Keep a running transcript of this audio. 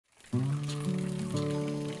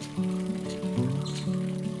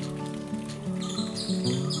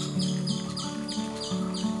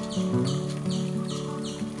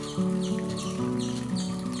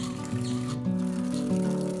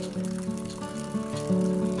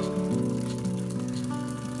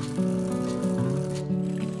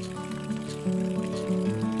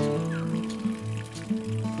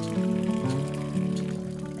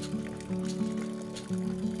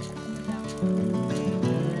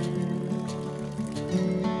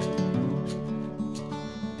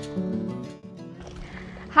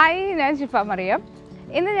Hi, ഞാൻ ഷിഫ മറിയം.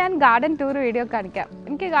 ഇന്ന് ഞാൻ ഗാർഡൻ ടൂർ വീഡിയോ കാണിക്കാം.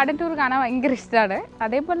 എനിക്ക് ഗാർഡൻ ടൂർ കാണാൻ ഭയങ്കര ഇഷ്ടമാണ്.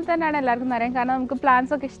 അതേപോലെ തന്നെയാണ് എല്ലാവർക്കും അറിയാം. കാരണം നമുക്ക്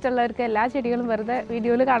പ്ലാന്റ്സ് ഒക്കെ ഇഷ്ടമുള്ളവർക്ക് എല്ലാ ചെടികളും വെറുതെ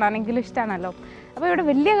വീഡിയോയിൽ കാണാനെങ്കിലും ഇഷ്ടമാണല്ലോ. അപ്പോൾ ഇവിടെ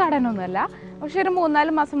വലിയ ഗാർഡനൊന്നുമല്ല. പക്ഷേ ഒരു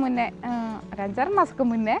 3-4 മാസം മുന്നേ, ഒരു 5-6 മാസം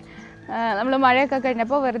മുന്നേ നമ്മൾ മഴയൊക്കെ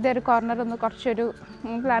കഴിഞ്ഞപ്പോൾ വെറുതെ ഒരു കോർണർ കുറച്ചൊരു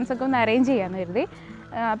പ്ലാന്റ്സ് ഒക്കെ ഒന്ന് അറേഞ്ച് ചെയ്യാമെന്ന് കരുതി.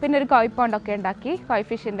 പിന്നെ ഒരു കോയ് പോണ്ടൊക്കെ ഉണ്ടാക്കി, കോയ്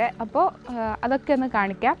ഫിഷിൻ്റെ. അപ്പോൾ അതൊക്കെ ഒന്ന്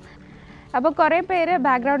കാണിക്കാം. അപ്പോൾ കുറേ പേര്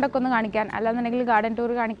ബാക്ക്ഗ്രൗണ്ടൊക്കെ ഒന്ന് കാണിക്കാൻ, അല്ലാന്നുണ്ടെങ്കിൽ ഗാർഡൻ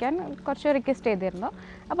ടൂർ കാണിക്കാൻ കുറച്ച് റിക്വസ്റ്റ് ചെയ്തിരുന്നു.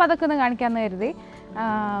 അപ്പോൾ അതൊക്കെ ഒന്ന് കാണിക്കാമെന്ന് കരുതി.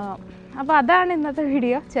 അപ്പോൾ അതാണ് ഇന്നത്തെ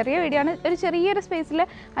വീഡിയോ. ചെറിയ വീഡിയോ ആണ്, ഒരു ചെറിയൊരു സ്പേസിൽ.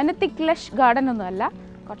 അതിന് തിക്ക് ലഷ് ഗാർഡൻ ഒന്നുമല്ല,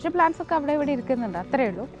 കുറച്ച് പ്ലാന്റ്സ് ഒക്കെ അവിടെ ഇവിടെ ഇരിക്കുന്നുണ്ട്,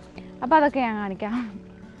 അത്രയേ ഉള്ളൂ. അപ്പോൾ അതൊക്കെ ഞാൻ കാണിക്കാം.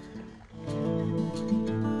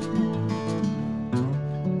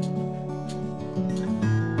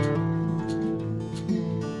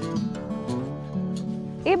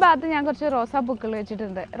 ഈ ഭാഗത്ത് ഞാൻ കുറച്ച് റോസാപ്പൂക്കൾ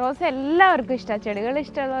വെച്ചിട്ടുണ്ട്. റോസ എല്ലാവർക്കും ഇഷ്ടമാണ്, ചെടികൾ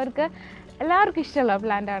ഇഷ്ടമുള്ളവർക്ക് എല്ലാവർക്കും ഇഷ്ടമുള്ള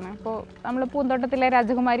പ്ലാന്റാണ്. അപ്പോൾ നമ്മൾ പൂന്തോട്ടത്തിലെ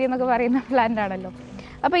രാജകുമാരി എന്നൊക്കെ പറയുന്ന പ്ലാന്റ് ആണല്ലോ.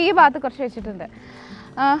 അപ്പോൾ ഈ ഭാഗത്ത് കുറച്ച് വെച്ചിട്ടുണ്ട്.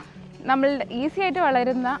 നമ്മൾ ഈസി ആയിട്ട്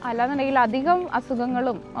വളരുന്ന, അല്ലാന്നുണ്ടെങ്കിൽ അധികം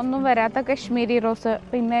അസുഖങ്ങളും ഒന്നും വരാത്ത കശ്മീരി റോസ്,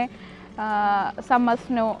 പിന്നെ സമ്മർ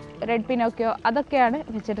സ്നോ, റെഡ് പിനോക്കിയോ, അതൊക്കെയാണ്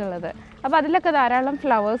വെച്ചിട്ടുള്ളത്. അപ്പോൾ അതിലൊക്കെ ധാരാളം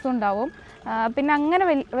ഫ്ലവേഴ്സും ഉണ്ടാവും. പിന്നെ അങ്ങനെ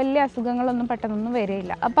വലിയ അസുഖങ്ങളൊന്നും പെട്ടെന്നൊന്നും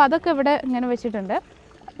വരികയില്ല. അപ്പോൾ അതൊക്കെ ഇവിടെ ഇങ്ങനെ വെച്ചിട്ടുണ്ട്.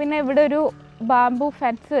 പിന്നെ ഇവിടെ ഒരു ബാംബു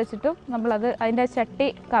ഫെൻസ് വെച്ചിട്ടും അതിൻ്റെ ചട്ടി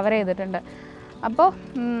കവർ ചെയ്തിട്ടുണ്ട്. അപ്പോൾ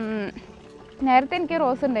നേരത്തെ എനിക്ക്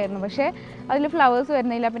റോസ് ഉണ്ടായിരുന്നു, പക്ഷേ അതിൽ ഫ്ലവേഴ്സ്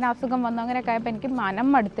വരുന്നില്ല. പിന്നെ അസുഖം വന്നു, അങ്ങനെയൊക്കെ ആയപ്പോൾ എനിക്ക് മനം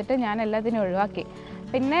മടുത്തിട്ട് ഞാൻ എല്ലാത്തിനും ഒഴിവാക്കി.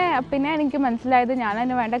 പിന്നെ എനിക്ക് മനസ്സിലായത് ഞാൻ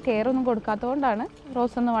അതിന് വേണ്ട കെയറൊന്നും കൊടുക്കാത്തതുകൊണ്ടാണ്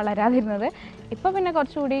റോസൊന്നും വളരാതിരുന്നത്. ഇപ്പോൾ പിന്നെ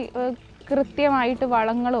കുറച്ചുകൂടി കൃത്യമായിട്ട്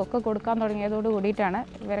വളങ്ങളും ഒക്കെ കൊടുക്കാൻ തുടങ്ങിയതോട് കൂടിയിട്ടാണ്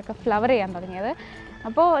ഇവരൊക്കെ ഫ്ലവർ ചെയ്യാൻ തുടങ്ങിയത്.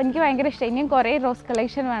 അപ്പോൾ എനിക്ക് ഭയങ്കര ഇഷ്ടം. ഇനിയും കുറേ റോസ്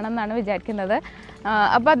കളക്ഷൻ വേണമെന്നാണ് വിചാരിക്കുന്നത്.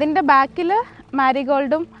 അപ്പോൾ അതിൻ്റെ ബാക്കിൽ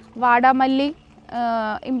മാരിഗോൾഡും വാടാമല്ലി,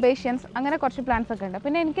 ഇംപേഷ്യൻസ്, അങ്ങനെ കുറച്ച് പ്ലാന്റ്സ് ഒക്കെ ഉണ്ട്.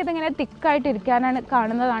 പിന്നെ എനിക്കിതിങ്ങനെ തിക്കായിട്ട് ഇരിക്കാനാണ്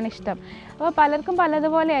കാണുന്നതാണ് ഇഷ്ടം. അപ്പോൾ പലർക്കും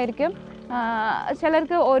പലതുപോലെ ആയിരിക്കും.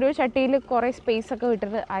 ചിലർക്ക് ഓരോ ചട്ടിയിൽ കുറേ സ്പേസൊക്കെ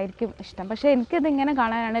വിട്ടിട്ട് ആയിരിക്കും ഇഷ്ടം. പക്ഷേ എനിക്കിതിങ്ങനെ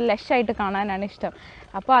കാണാനാണ്, ലഷായിട്ട് കാണാനാണ് ഇഷ്ടം.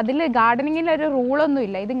 അപ്പോൾ അതിൽ ഗാർഡനിങ്ങിൽ ഒരു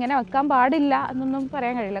റൂളൊന്നുമില്ല, ഇതിങ്ങനെ വെക്കാൻ പാടില്ല എന്നൊന്നും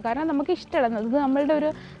പറയാൻ കഴിയില്ല. കാരണം നമുക്ക് ഇഷ്ടമുള്ളത്, ഇത് നമ്മളുടെ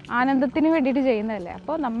ഒരു ആനന്ദത്തിന് വേണ്ടിയിട്ട് ചെയ്യുന്നതല്ലേ.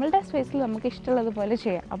 അപ്പോൾ നമ്മളുടെ സ്പേസിൽ നമുക്ക് ഇഷ്ടമുള്ളതുപോലെ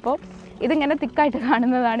ചെയ്യാം. അപ്പോൾ ഇതിങ്ങനെ തിക്കായിട്ട്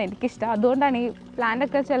കാണുന്നതാണ് എനിക്കിഷ്ടം. അതുകൊണ്ടാണ് ഈ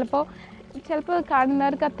പ്ലാന്റൊക്കെ ചിലപ്പോൾ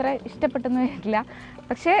കാണുന്നവർക്ക് അത്ര ഇഷ്ടപ്പെട്ടെന്ന് വരില്ല.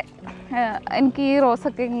 പക്ഷേ എനിക്ക് ഈ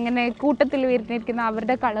റോസൊക്കെ ഇങ്ങനെ കൂട്ടത്തിൽ വിരിഞ്ഞിരിക്കുന്ന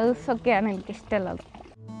അവരുടെ കളേഴ്സൊക്കെയാണ് എനിക്കിഷ്ടമുള്ളത്.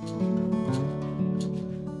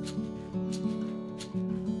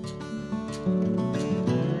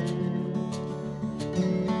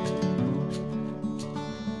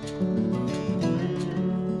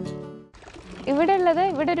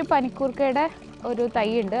 ഇവിടെ ഒരു പനിക്കൂർക്കയുടെ ഒരു തൈ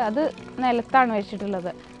ഉണ്ട്. അത് നിലത്താണ്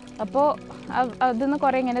വെച്ചിട്ടുള്ളത്. അപ്പോൾ അതിന്ന്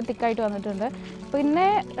കുറേ ഇങ്ങനെ തിക്കായിട്ട് വന്നിട്ടുണ്ട്. പിന്നെ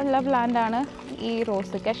ഉള്ള പ്ലാന്റാണ് ഈ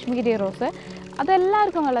റോസ്, കശ്മീരി റോസ്.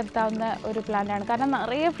 അതെല്ലാവർക്കും വളർത്താവുന്ന ഒരു പ്ലാന്റാണ്, കാരണം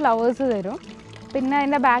നിറയെ ഫ്ലവേഴ്സ് തരും. പിന്നെ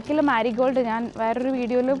അതിൻ്റെ ബാക്കിൽ മാരിഗോൾഡ് ഞാൻ വേറൊരു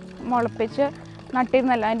വീഡിയോയിൽ മുളപ്പിച്ച്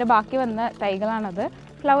നട്ടിരുന്നല്ല, അതിൻ്റെ ബാക്കി വന്ന തൈകളാണത്.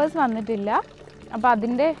 ഫ്ലവേഴ്സ് വന്നിട്ടില്ല. അപ്പോൾ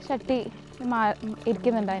അതിൻ്റെ ചട്ടി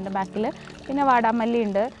ഇരിക്കുന്നുണ്ട് അതിൻ്റെ ബാക്കിൽ. പിന്നെ വാടാമല്ലി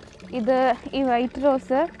ഉണ്ട്. ഈ വൈറ്റ്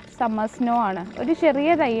റോസ് സമ്മർ സ്നോ ആണ്. ഒരു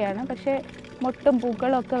ചെറിയ തൈയാണ്, പക്ഷേ മൊട്ടും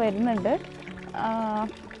പൂക്കളും ഒക്കെ വരുന്നുണ്ട്.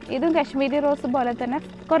 ഇതും കശ്മീരി റോസ് പോലെ തന്നെ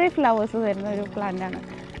കുറേ ഫ്ലവേഴ്സ് വരുന്ന ഒരു പ്ലാന്റാണ്.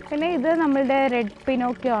 പിന്നെ ഇത് നമ്മളുടെ റെഡ്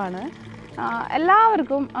പിനോക്കിയോ ആണ്.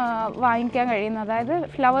 എല്ലാവർക്കും വാങ്ങിക്കാൻ കഴിയുന്ന, അതായത്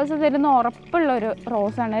ഫ്ലവേഴ്സ് തരുന്ന ഉറപ്പുള്ളൊരു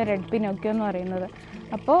റോസാണ് റെഡ് പിനോക്കിയോ എന്ന് പറയുന്നത്.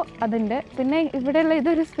 അപ്പോൾ അതുണ്ട്. പിന്നെ ഇവിടെയുള്ള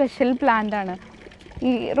ഇതൊരു സ്പെഷ്യൽ പ്ലാന്റാണ്.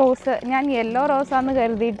 ഈ റോസ് ഞാൻ യെല്ലോ റോസാന്ന്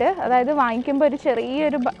കരുതിയിട്ട്, അതായത് വാങ്ങിക്കുമ്പോൾ ഒരു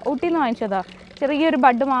ചെറിയൊരു ഊട്ടിയിൽ നിന്ന് വാങ്ങിച്ചതാണ്, ചെറിയൊരു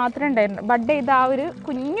ബഡ് മാത്രമേ ഉണ്ടായിരുന്നു. ബഡ് ചെയ്ത ആ ഒരു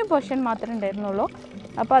കുഞ്ഞു പോർഷൻ മാത്രമേ ഉണ്ടായിരുന്നുള്ളൂ.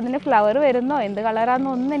 അപ്പോൾ അതിന് ഫ്ലവർ വരുന്നോ എന്ത് കളറാണെന്നോ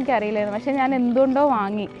ഒന്നും എനിക്കറിയില്ലായിരുന്നു. പക്ഷേ ഞാൻ എന്തുകൊണ്ടോ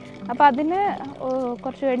വാങ്ങി. അപ്പോൾ അതിന്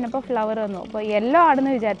കുറച്ച് കഴിഞ്ഞപ്പോൾ ഫ്ലവർ വന്നു. അപ്പോൾ യെല്ലോ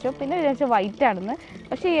ആണെന്ന് വിചാരിച്ചു. പിന്നെ വിചാരിച്ചു വൈറ്റ് ആണെന്ന്.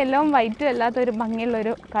 പക്ഷേ യെല്ലോവും വൈറ്റും അല്ലാത്തൊരു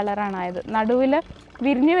ഭംഗിയുള്ളൊരു കളറാണ് ആയത്. നടുവിൽ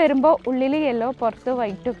വിരിഞ്ഞ് വരുമ്പോൾ ഉള്ളിൽ യെല്ലോ, പുറത്ത്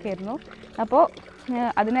വൈറ്റും ഒക്കെ ആയിരുന്നു. അപ്പോൾ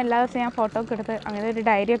അതിനെല്ലാ ദിവസവും ഞാൻ ഫോട്ടോ ഒക്കെ എടുത്ത് അങ്ങനെ ഒരു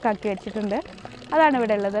ഡയറിയൊക്കെ ആക്കി വെച്ചിട്ടുണ്ട്. അതാണ്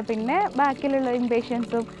ഇവിടെ ഉള്ളത്. പിന്നെ ബാക്കിലുള്ള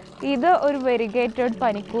ഇംപേഷ്യൻസും. ഇത് ഒരു വെരിഗേറ്റഡ്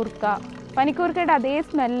പനിക്കൂർക്കയുടെ അതേ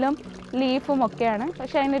സ്മെല്ലും ലീഫും ഒക്കെയാണ്.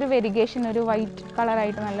 പക്ഷേ അതിനൊരു വെരിഗേഷൻ, ഒരു വൈറ്റ്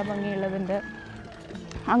കളറായിട്ട് നല്ല ഭംഗിയുള്ളതുണ്ട്.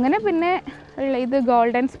 അങ്ങനെ പിന്നെ ഉള്ള ഇത്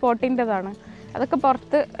ഗോൾഡൻ സ്പോട്ടിൻ്റെതാണ്. അതൊക്കെ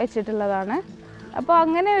പുറത്ത് വെച്ചിട്ടുള്ളതാണ്. അപ്പോൾ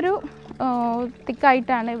അങ്ങനെ ഒരു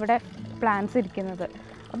തിക്കായിട്ടാണ് ഇവിടെ പ്ലാന്റ്സ് ഇരിക്കുന്നത്.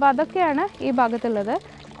 അപ്പോൾ അതൊക്കെയാണ് ഈ ഭാഗത്തുള്ളത്.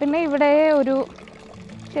 പിന്നെ ഇവിടെ ഒരു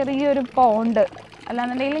ചെറിയൊരു പോണ്ട്,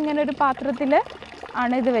 അല്ലാന്നുണ്ടെങ്കിൽ ഇങ്ങനെ ഒരു പാത്രത്തിൽ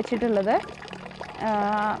ആണ് ഇത് വെച്ചിട്ടുള്ളത്.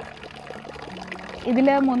 ഇതിൽ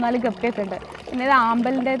 3-4 ഗപ്പിയൊക്കെ ഉണ്ട്. പിന്നെ ഇത്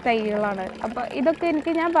ആമ്പലിൻ്റെ തൈകളാണ്. അപ്പോൾ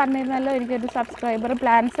ഇതൊക്കെ ഞാൻ പറഞ്ഞിരുന്നല്ലോ, എനിക്കൊരു സബ്സ്ക്രൈബർ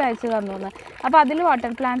പ്ലാന്റ്സ് അയച്ചു തന്നു. അപ്പോൾ അതിൽ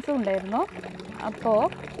വാട്ടർ പ്ലാന്റ്സും ഉണ്ടായിരുന്നു. അപ്പോൾ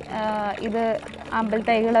ഇത് ആമ്പൽ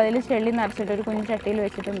തൈകൾ അതിൽ ചെള്ളി നിറച്ചിട്ട് ഒരു കുഞ്ഞു ചട്ടിയിൽ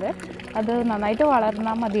വെച്ചിട്ടുണ്ട്. അത് നന്നായിട്ട്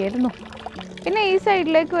വളർന്നാൽ മതിയായിരുന്നു. പിന്നെ ഈ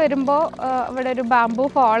സൈഡിലേക്ക് വരുമ്പോൾ ഇവിടെ ഒരു ബാംബു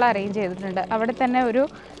ഫോൾ അറേഞ്ച് ചെയ്തിട്ടുണ്ട്. അവിടെ തന്നെ ഒരു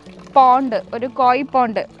പോണ്ട്, ഒരു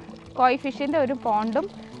കോയ് ഫിഷിൻ്റെ ഒരു പോണ്ടും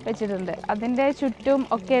വെച്ചിട്ടുണ്ട്. അതിൻ്റെ ചുറ്റും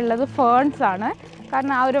ഒക്കെ ഉള്ളത് ഫേൺസ് ആണ്.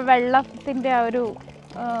 കാരണം ആ ഒരു വെള്ളത്തിൻ്റെ ആ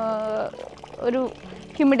ഒരു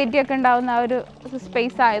ഹ്യൂമിഡിറ്റി ഒക്കെ ഉണ്ടാകുന്ന ആ ഒരു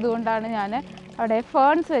സ്പേസ് ആയതുകൊണ്ടാണ് ഞാൻ അവിടെ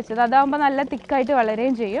ഫേൺസ് വെച്ചത്. അതാകുമ്പോൾ നല്ല തിക്കായിട്ട്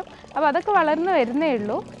വളരുകയും ചെയ്യും. അപ്പോൾ അതൊക്കെ വളർന്ന് വരുന്നേ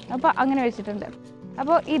ഉള്ളൂ. അപ്പോൾ അങ്ങനെ വെച്ചിട്ടുണ്ട്.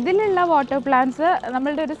 അപ്പോൾ ഇതിലുള്ള വാട്ടർ പ്ലാന്റ്സ്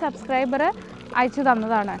നമ്മളുടെ ഒരു സബ്സ്ക്രൈബർ അയച്ചു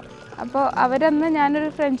തന്നതാണ്. അപ്പോൾ അവരന്ന് ഞാനൊരു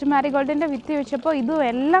ഫ്രഞ്ച് മാരിഗോൾഡിൻ്റെ വിത്ത് ചോദിച്ചപ്പോൾ ഇതും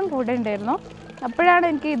എല്ലാം കൂടെ ഉണ്ടായിരുന്നു. അപ്പോഴാണ്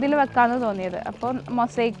എനിക്ക് ഇതിൽ വെക്കാമെന്ന് തോന്നിയത്. അപ്പോൾ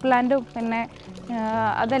മൊസൈക്ക് പ്ലാന്റും പിന്നെ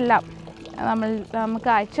അതെല്ലാം നമുക്ക്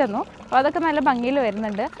അയച്ചു തന്നു. അപ്പോൾ അതൊക്കെ നല്ല ഭംഗിയിൽ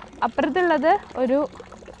വരുന്നുണ്ട്. അപ്പുറത്തുള്ളത് ഒരു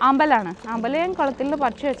ആമ്പലാണ്. ആമ്പൽ ഞാൻ കുളത്തിൽ നിന്ന്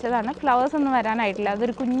പറിച്ചു വെച്ചതാണ്. ഫ്ലവേഴ്സ് ഒന്നും വരാനായിട്ടില്ല.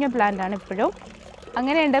 അതൊരു കുഞ്ഞു പ്ലാന്റാണ് ഇപ്പോഴും.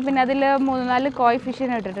 അങ്ങനെയുണ്ട്. പിന്നെ അതിൽ 3-4 കോയ്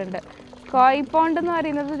ഫിഷിനെ ഇട്ടിട്ടുണ്ട്. കോയ് പോണ്ട് എന്ന്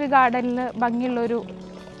പറയുന്നത് ഒരു ഗാർഡനിൽ ഭംഗിയുള്ളൊരു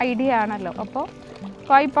ഐഡിയ ആണല്ലോ. അപ്പോൾ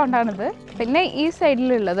കോയ് പോണ്ടാണിത്. പിന്നെ ഈ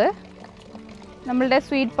സൈഡിലുള്ളത് നമ്മളുടെ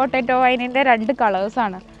സ്വീറ്റ് പൊട്ടാറ്റോ വൈനിൻ്റെ 2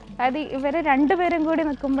 കളേഴ്സാണ്. അതായത് ഇവർ 2 പേരും കൂടി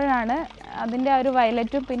നിൽക്കുമ്പോഴാണ് അതിൻ്റെ ആ ഒരു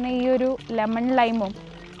വയലറ്റും പിന്നെ ഈ ഒരു ലെമൺ ലൈമും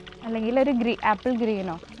അല്ലെങ്കിൽ ഒരു ആപ്പിൾ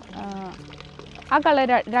ഗ്രീനോ ആ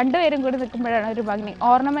കളർ 2 പേരും കൂടി നിൽക്കുമ്പോഴാണ് ഒരു ഭംഗി.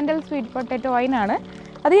 Ornamental sweet potato വൈനാണ്.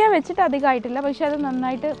 അത് ഞാൻ വെച്ചിട്ട് അധികമായിട്ടില്ല. പക്ഷേ അത്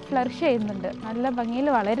നന്നായിട്ട് ഫ്ലറിഷ് ചെയ്യുന്നുണ്ട്. നല്ല ഭംഗിയിൽ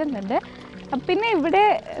വളരുന്നുണ്ട്. പിന്നെ ഇവിടെ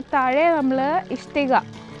താഴെ നമ്മൾ ഇഷ്ടിക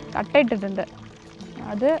കട്ടയിട്ടിട്ടുണ്ട്.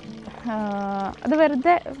 അത്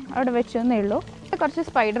വെറുതെ അവിടെ വെച്ചെന്നേ ഉള്ളൂ. കുറച്ച്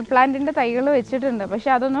സ്പൈഡർ പ്ലാന്റിൻ്റെ തൈകൾ വെച്ചിട്ടുണ്ട്. പക്ഷേ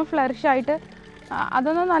അതൊന്നും ഫ്ലറിഷായിട്ട്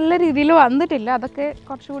അതൊന്നും നല്ല രീതിയിൽ വന്നിട്ടില്ല. അതൊക്കെ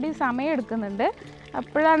കുറച്ചുകൂടി സമയം എടുക്കുന്നുണ്ട്.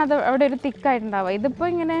 അപ്പോഴാണ് അത് അവിടെ ഒരു തിക്കായിട്ടുണ്ടാവുക. ഇതിപ്പോൾ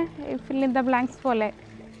ഇങ്ങനെ ഫിൽ ഇൻ ദ ബ്ലാങ്ക്സ് പോലെ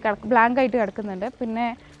ബ്ലാങ്കായിട്ട് കിടക്കുന്നുണ്ട്. പിന്നെ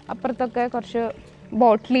അപ്പുറത്തൊക്കെ കുറച്ച്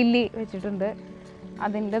ബോട്ട് ലില്ലി വെച്ചിട്ടുണ്ട്.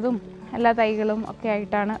 അതിൻ്റെതും എല്ലാ തൈകളും ഒക്കെ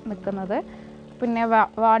ആയിട്ടാണ് നിൽക്കുന്നത്. പിന്നെ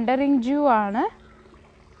വാണ്ടറിങ് ജൂ ആണ്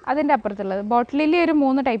അതിൻ്റെ അപ്പുറത്തുള്ളത്. ബോട്ട് ലില്ലി ഒരു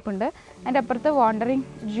 3 ടൈപ്പ് ഉണ്ട്. അതിൻ്റെ അപ്പുറത്ത് വാണ്ടറിങ്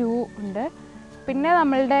ജൂ ഉണ്ട്. പിന്നെ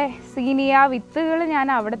നമ്മളുടെ സീനിയ വിത്തുകൾ ഞാൻ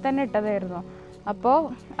അവിടെ തന്നെ ഇട്ടതായിരുന്നു. അപ്പോൾ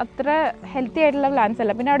അത്ര ഹെൽത്തി ആയിട്ടുള്ള പ്ലാന്റ്സ്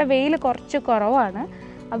അല്ല. പിന്നെ അവിടെ വെയിൽ കുറച്ച് കുറവാണ്.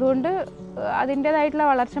 അതുകൊണ്ട് അതിൻ്റേതായിട്ടുള്ള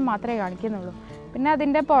വളർച്ച മാത്രമേ കാണിക്കുന്നുള്ളൂ. പിന്നെ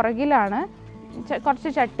അതിൻ്റെ പുറകിലാണ് കുറച്ച്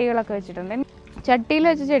ചട്ടികളൊക്കെ വെച്ചിട്ടുണ്ട്. ചട്ടിയിൽ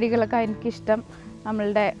വെച്ച ചെടികളൊക്കെ എനിക്കിഷ്ടം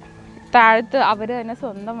നമ്മളുടെ താഴത്ത് അവർ തന്നെ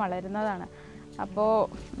സ്വന്തം വളരുന്നതാണ്. അപ്പോൾ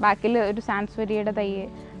ബാക്കിൽ ഒരു സാൻസ്വരിയുടെ തൈ.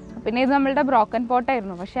 പിന്നെ ഇത് നമ്മളുടെ ബ്രോക്കൻ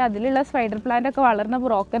പോട്ടായിരുന്നു. പക്ഷേ അതിലുള്ള സ്പൈഡർ പ്ലാന്റൊക്കെ വളർന്ന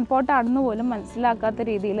ബ്രോക്കൻ പോട്ടാണെന്ന് പോലും മനസ്സിലാക്കാത്ത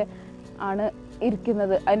രീതിയിൽ ആണ്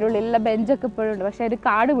ഇരിക്കുന്നത്. അതിൻ്റെ ഉള്ളിലുള്ള ബെഞ്ചൊക്കെ ഇപ്പോഴും ഉണ്ട്. പക്ഷേ അത്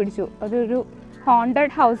കാട് പിടിച്ചു. അതൊരു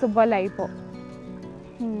ഹോണ്ടഡ് ഹൗസ് പോലെ ആയിപ്പോൾ.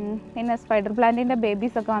 പിന്നെ സ്പൈഡർ പ്ലാന്റിൻ്റെ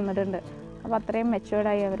ബേബീസൊക്കെ വന്നിട്ടുണ്ട്. അപ്പോൾ അത്രയും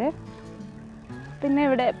മെച്ചുവേർഡായി അവർ. പിന്നെ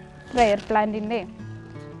ഇവിടെ പ്രയർ പ്ലാന്റിൻ്റെ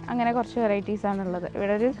അങ്ങനെ കുറച്ച് വെറൈറ്റീസാണുള്ളത്.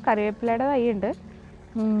 ഇവിടെ ഒരു കറിവേപ്പിലയുടെ തൈ ഉണ്ട്.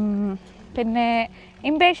 പിന്നെ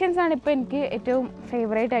ഇംപേഷ്യൻസ് ആണ് ഇപ്പോൾ എനിക്ക് ഏറ്റവും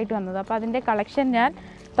ഫേവറേറ്റ് ആയിട്ട് വന്നത്. അപ്പോൾ അതിൻ്റെ കളക്ഷൻ ഞാൻ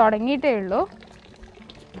തുടങ്ങിയിട്ടേ ഉള്ളൂ.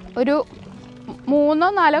 ഒരു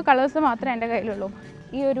 3-4 കളേഴ്സ് മാത്രമേ എൻ്റെ കയ്യിലുള്ളൂ.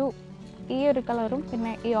 ഈ ഒരു കളറും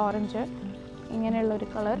പിന്നെ ഈ ഓറഞ്ച് ഇങ്ങനെയുള്ളൊരു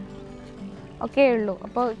കളർ ഒക്കെ ഉള്ളൂ.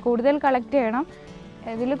 അപ്പോൾ കൂടുതൽ കളക്ട് ചെയ്യണം.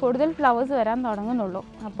 ഇതിൽ കൂടുതൽ ഫ്ലവേഴ്സ് വരാൻ തുടങ്ങുന്നുള്ളൂ.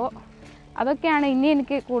 അപ്പോൾ അതൊക്കെയാണ് ഇനി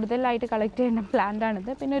എനിക്ക് കൂടുതലായിട്ട് കളക്ട് ചെയ്യേണ്ട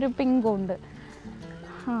പ്ലാന്റാണിത്. പിന്നെ ഒരു പിങ്കും ഉണ്ട്.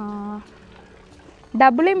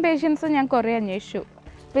 ഡബിൾ ഇംപേഷ്യൻസ് ഞാൻ കുറേ അന്വേഷിച്ചു.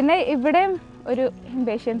 പിന്നെ ഇവിടെ ഒരു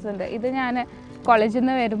ഇംപേഷ്യൻസ് ഉണ്ട്. ഇത് ഞാൻ കോളേജിൽ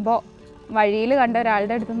നിന്ന് വരുമ്പോൾ വഴിയിൽ കണ്ട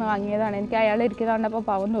ഒരാളുടെ അടുത്ത് നിന്ന് വാങ്ങിയതാണ്. എനിക്ക് അയാൾ ഇരിക്കുന്നത് കണ്ടപ്പോൾ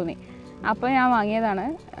പാവം തോന്നി. അപ്പോൾ ഞാൻ വാങ്ങിയതാണ്.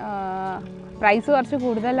 പ്രൈസ് കുറച്ച്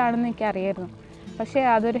കൂടുതലാണെന്ന് എനിക്കറിയായിരുന്നു. പക്ഷേ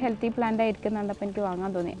അതൊരു ഹെൽത്തി പ്ലാന്റ് ആയിരിക്കുന്നുണ്ടപ്പോൾ എനിക്ക്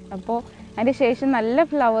വാങ്ങാൻ തോന്നി. അപ്പോൾ അതിൻ്റെ ശേഷം നല്ല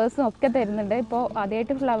ഫ്ലവേഴ്സും ഒക്കെ തരുന്നുണ്ട്. ഇപ്പോൾ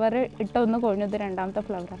ആദ്യമായിട്ട് ഫ്ലവർ ഇട്ടൊന്ന് കൊഴിഞ്ഞത് 2ാമത്തെ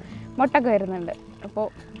ഫ്ലവറാണ്. മുട്ടൊക്കെ വരുന്നുണ്ട്. അപ്പോൾ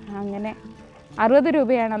അങ്ങനെ 60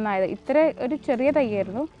 രൂപയാണ് അന്നായത്. ഇത്ര ഒരു ചെറിയ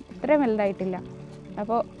തൈയായിരുന്നു. ഇത്രയും വലുതായിട്ടില്ല.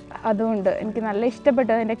 അപ്പോൾ അതുകൊണ്ട് എനിക്ക് നല്ല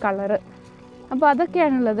ഇഷ്ടപ്പെട്ടു അതിൻ്റെ കളറ്. അപ്പോൾ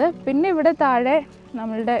അതൊക്കെയാണുള്ളത്. പിന്നെ ഇവിടെ താഴെ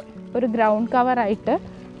നമ്മളുടെ ഒരു ഗ്രൗണ്ട് കവറായിട്ട്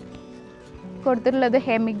കൊടുത്തിട്ടുള്ളത്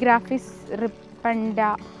ഹെമിഗ്രാഫിസ് റിപ്പൻഡ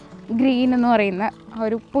ഗ്രീൻ എന്ന് പറയുന്ന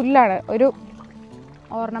ഒരു പുല്ലാണ്. ഒരു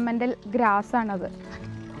ഓർണമെൻ്റൽ ഗ്രാസാണത്.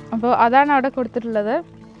 അപ്പോൾ അതാണ് അവിടെ കൊടുത്തിട്ടുള്ളത്.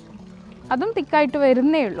 അതും തിക്കായിട്ട്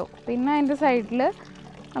വരുന്നേ ഉള്ളൂ. പിന്നെ അതിൻ്റെ സൈഡിൽ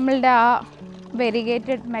നമ്മളുടെ ആ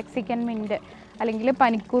വെരിഗേറ്റഡ് മെക്സിക്കൻ മിൻറ്റ് അല്ലെങ്കിൽ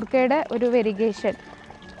പനിക്കൂർക്കയുടെ ഒരു വെരിഗേഷൻ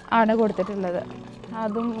ആണ് കൊടുത്തിട്ടുള്ളത്.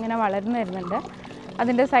 അതും ഇങ്ങനെ വളർന്നു വരുന്നുണ്ട്.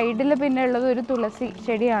 അതിൻ്റെ സൈഡിൽ പിന്നെ ഉള്ളത് ഒരു തുളസി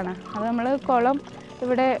ചെടിയാണ്. അത് നമ്മൾ കുളം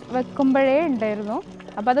ഇവിടെ വെക്കുമ്പോഴേ ഉണ്ടായിരുന്നു.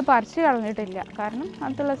 അപ്പോൾ അത് പറിച്ച് കളഞ്ഞിട്ടില്ല. കാരണം ആ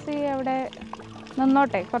തുളസി അവിടെ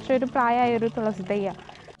നിന്നോട്ടെ. കുറച്ചൊരു പ്രായമായൊരു തുളസി തൈയാണ്.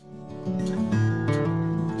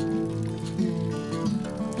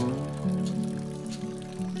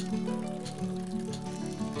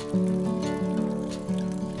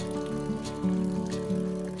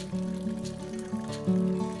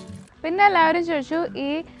 പിന്നെ എല്ലാവരും ചോദിച്ചു ഈ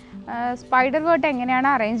സ്പൈഡർ വേർട്ട് എങ്ങനെയാണ്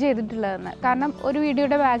അറേഞ്ച് ചെയ്തിട്ടുള്ളതെന്ന്. കാരണം ഒരു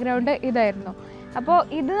വീഡിയോയുടെ ബാക്ക്ഗ്രൗണ്ട് ഇതായിരുന്നു. അപ്പോൾ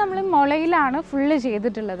ഇത് നമ്മൾ മുളയിലാണ് ഫുള്ള്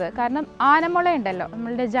ചെയ്തിട്ടുള്ളത്. കാരണം ആനമുള ഉണ്ടല്ലോ,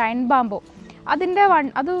 നമ്മളുടെ ജയൻറ്റ് ബാമ്പോ, അതിൻ്റെ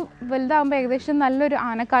അത് വലുതാകുമ്പോൾ ഏകദേശം നല്ലൊരു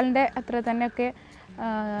ആനക്കാലിൻ്റെ അത്ര തന്നെയൊക്കെ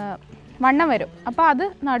വണ്ണം വരും. അപ്പോൾ അത്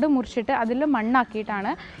നടു മുറിച്ചിട്ട് അതിൽ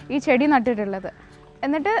മണ്ണാക്കിയിട്ടാണ് ഈ ചെടി നട്ടിട്ടുള്ളത്.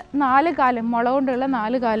 എന്നിട്ട് 4 കാലും മുള കൊണ്ടുള്ള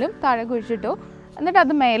 4 കാലും താഴെ കുഴിച്ചിട്ടു. എന്നിട്ട്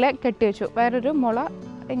അത് മേലെ കെട്ടി വെച്ചു. വേറൊരു മുള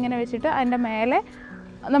ഇങ്ങനെ വെച്ചിട്ട് അതിൻ്റെ മേലെ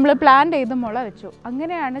നമ്മൾ പ്ലാന്റ് ചെയ്ത് മുള വെച്ചു.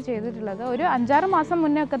 അങ്ങനെയാണ് ചെയ്തിട്ടുള്ളത്. ഒരു 5-6 മാസം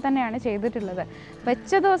മുന്നേ ഒക്കെ തന്നെയാണ് ചെയ്തിട്ടുള്ളത്.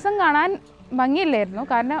 വെച്ച ദിവസം കാണാൻ ഭംഗിയില്ലായിരുന്നു.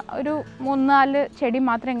 കാരണം ഒരു 3-4 ചെടി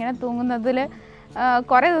മാത്രം ഇങ്ങനെ തൂങ്ങുന്നതിൽ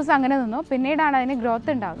കുറേ ദിവസം അങ്ങനെ നിന്നു. പിന്നീടാണ് അതിന്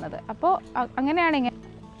ഗ്രോത്ത് ഉണ്ടാകുന്നത്. അപ്പോൾ അങ്ങനെയാണ് ഇങ്ങനെ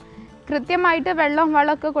കൃത്യമായിട്ട്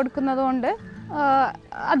വളമൊക്കെ കൊടുക്കുന്നത് കൊണ്ട്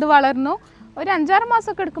അത് വളർന്നു. ഒരു 5-6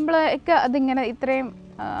 മാസമൊക്കെ എടുക്കുമ്പോഴേക്ക് അതിങ്ങനെ ഇത്രയും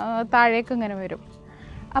താഴേക്ക് ഇങ്ങനെ വരും.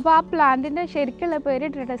 അപ്പോൾ ആ പ്ലാന്റിൻ്റെ ശരിക്കുള്ള പേര്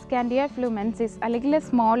ട്രിഡസ്കാൻഡിയ ഫ്ലൂമെൻസിസ് അല്ലെങ്കിൽ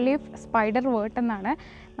സ്മോൾ ലീഫ് സ്പൈഡർ വേർട്ട് എന്നാണ്.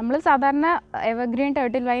 നമ്മൾ സാധാരണ എവർഗ്രീൻ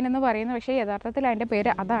ടേർട്ടിൽ വൈൻ എന്ന് പറയുന്നത്, പക്ഷേ യഥാർത്ഥത്തിൽ അതിൻ്റെ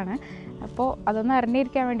പേര് അതാണ്. അപ്പോൾ അതൊന്ന്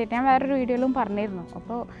അറിഞ്ഞിരിക്കാൻ വേണ്ടിയിട്ട് ഞാൻ വേറൊരു വീഡിയോയിലും പറഞ്ഞിരുന്നു.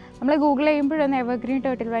 അപ്പോൾ നമ്മൾ ഗൂഗിൾ ചെയ്യുമ്പോഴൊന്നും എവർഗ്രീൻ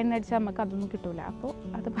ടേർട്ടിൽ വൈൻ എന്ന് അടിച്ചാൽ നമുക്ക് അതൊന്നും കിട്ടില്ല. അപ്പോൾ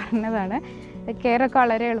അത് പറഞ്ഞതാണ്. കെയറൊക്കെ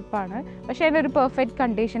വളരെ എളുപ്പമാണ്. പക്ഷേ അതിനൊരു പെർഫെക്റ്റ്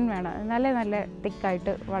കണ്ടീഷൻ വേണം. എന്നാലേ നല്ല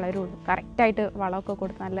തിക്കായിട്ട് വളരുള്ളൂ. കറക്റ്റായിട്ട് വളമൊക്കെ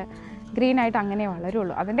കൊടുത്ത് നല്ല ഗ്രീനായിട്ട് അങ്ങനെ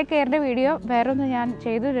വളരുള്ളൂ. അതിൻ്റെ കെയറിൻ്റെ വീഡിയോ വേറൊന്ന് ഞാൻ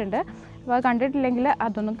ചെയ്തിട്ടുണ്ട്. അപ്പോൾ അത് കണ്ടിട്ടില്ലെങ്കിൽ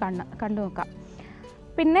അതൊന്നും കണ്ടു നോക്കാം.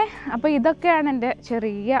 പിന്നെ അപ്പോൾ ഇതൊക്കെയാണ് എൻ്റെ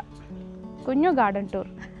ചെറിയ കുഞ്ഞു ഗാർഡൻ ടൂർ.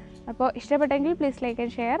 അപ്പോൾ ഇഷ്ടപ്പെട്ടെങ്കിൽ please like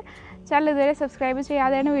and share. Channel ഇതുവരെ സബ്സ്ക്രൈബ്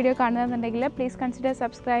ചെയ്യാതെയാണ് വീഡിയോ കാണുന്നതെന്നുണ്ടെങ്കിൽ പ്ലീസ് കൺസിഡർ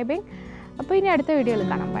സബ്സ്ക്രൈബിങ്. അപ്പോൾ ഇനി അടുത്ത വീഡിയോയിൽ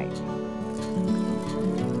കാണാം. ബൈ.